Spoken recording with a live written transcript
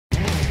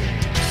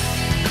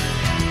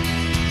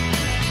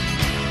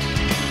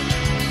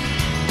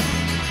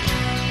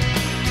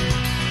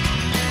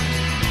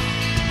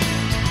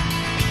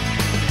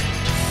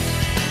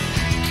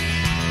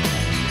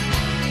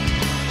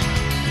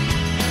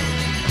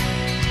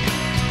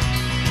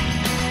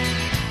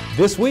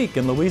This week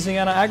in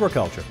Louisiana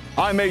agriculture.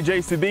 I'm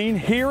AJ Sabine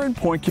here in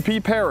Point Capee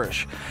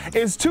Parish.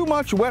 Is too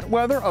much wet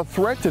weather a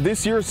threat to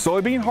this year's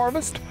soybean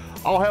harvest?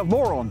 I'll have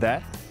more on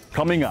that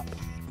coming up.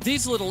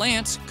 These little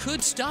ants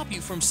could stop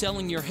you from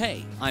selling your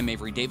hay. I'm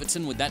Avery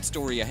Davidson with that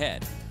story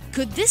ahead.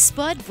 Could this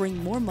spud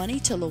bring more money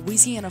to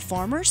Louisiana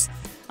farmers?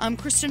 I'm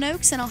Kristen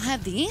Oakes, and I'll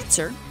have the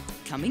answer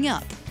coming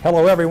up.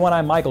 Hello everyone,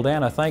 I'm Michael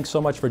Dana. Thanks so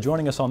much for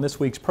joining us on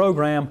this week's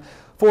program.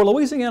 For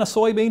Louisiana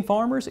soybean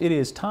farmers, it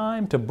is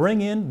time to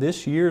bring in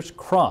this year's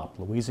crop.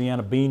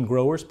 Louisiana bean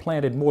growers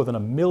planted more than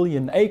 1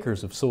 million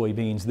acres of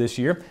soybeans this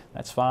year.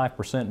 That's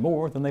 5%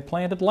 more than they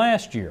planted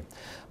last year.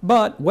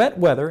 But wet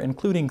weather,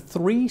 including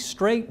 3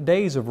 straight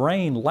days of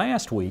rain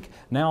last week,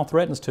 now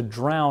threatens to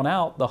drown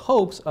out the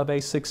hopes of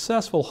a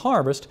successful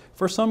harvest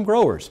for some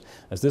growers.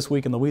 As This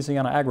Week in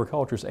Louisiana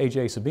Agriculture's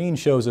AJ Sabine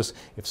shows us,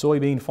 if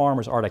soybean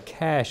farmers are to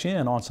cash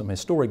in on some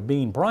historic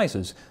bean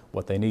prices,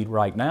 what they need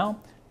right now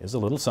is a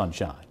little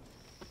sunshine.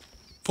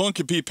 Point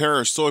Capee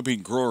Parish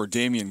soybean grower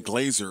Damian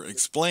Glazer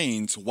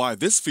explains why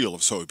this field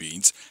of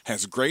soybeans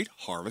has great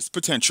harvest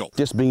potential.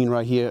 This bean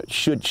right here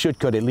should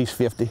cut at least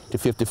 50 to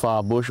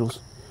 55 bushels.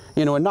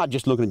 You know, and not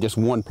just looking at just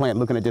one plant,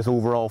 looking at this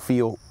overall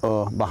field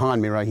behind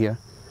me right here.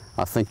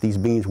 I think these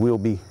beans will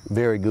be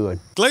very good.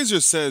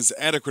 Glazer says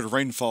adequate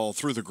rainfall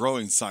through the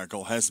growing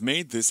cycle has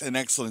made this an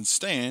excellent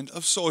stand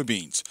of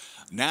soybeans.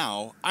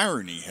 Now,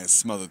 irony has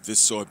smothered this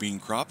soybean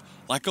crop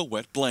like a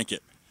wet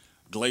blanket.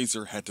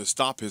 Glazer had to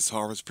stop his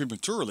harvest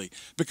prematurely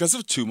because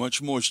of too much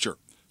moisture,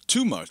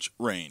 too much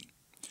rain.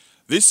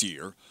 This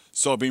year,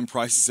 soybean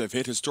prices have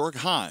hit historic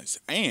highs,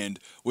 and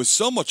with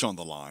so much on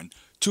the line,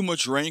 too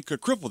much rain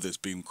could cripple this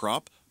bean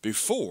crop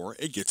before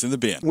it gets in the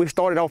bin. We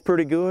started off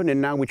pretty good,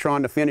 and now we're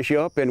trying to finish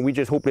up, and we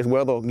just hope this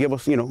weather will give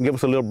us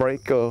a little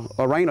break. A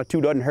rain or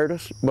two doesn't hurt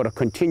us, but a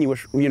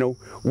continuous,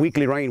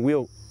 weekly rain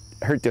will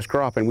hurt this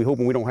crop, and we're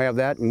hoping we don't have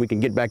that, and we can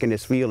get back in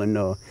this field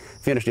and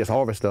finish this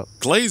harvest up.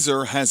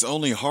 Glazer has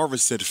only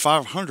harvested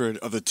 500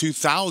 of the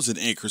 2,000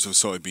 acres of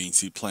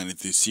soybeans he planted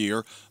this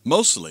year,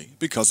 mostly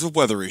because of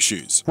weather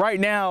issues. Right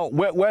now,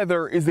 wet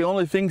weather is the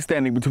only thing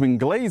standing between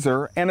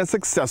Glazer and a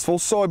successful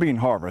soybean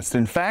harvest.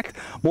 In fact,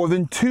 more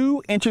than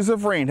 2 inches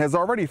of rain has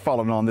already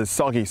fallen on this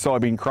soggy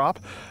soybean crop,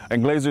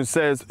 and Glazer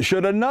says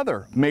should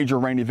another major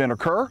rain event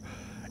occur,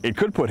 it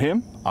could put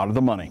him out of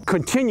the money.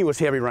 Continuous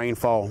heavy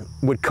rainfall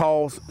would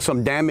cause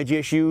some damage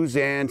issues,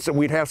 and so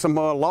we'd have some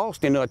loss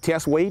in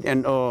test weight,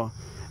 and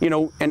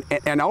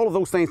and all of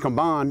those things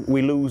combined,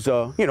 we lose.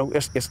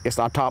 It's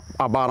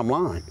our bottom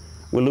line.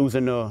 We're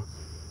losing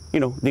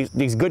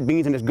these good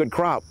beans and this good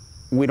crop.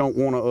 We don't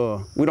want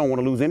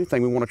to lose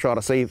anything. We want to try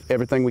to save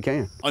everything we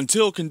can.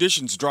 Until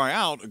conditions dry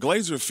out,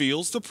 Glazer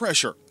feels the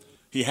pressure.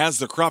 He has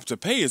the crop to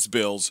pay his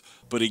bills,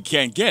 but he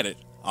can't get it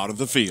out of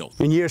the field.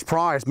 In years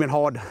prior, it's been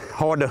hard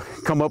to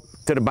come up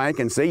to the bank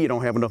and say you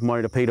don't have enough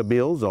money to pay the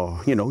bills, or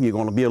you're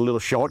going to be a little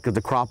short because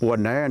the crop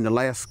wasn't there. In the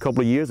last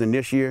couple of years, and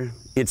this year,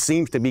 it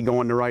seems to be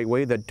going the right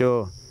way, that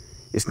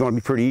it's going to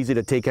be pretty easy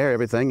to take care of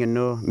everything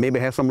and maybe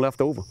have some left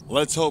over.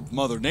 Let's hope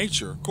Mother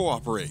Nature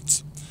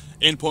cooperates.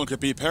 In Point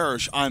Capee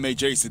Parish, I'm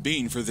AJ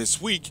Sabine for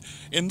This Week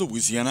in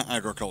Louisiana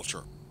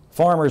Agriculture.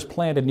 Farmers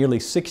planted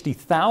nearly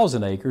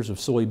 60,000 acres of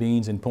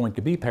soybeans in Point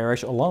Capee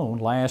Parish alone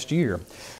last year.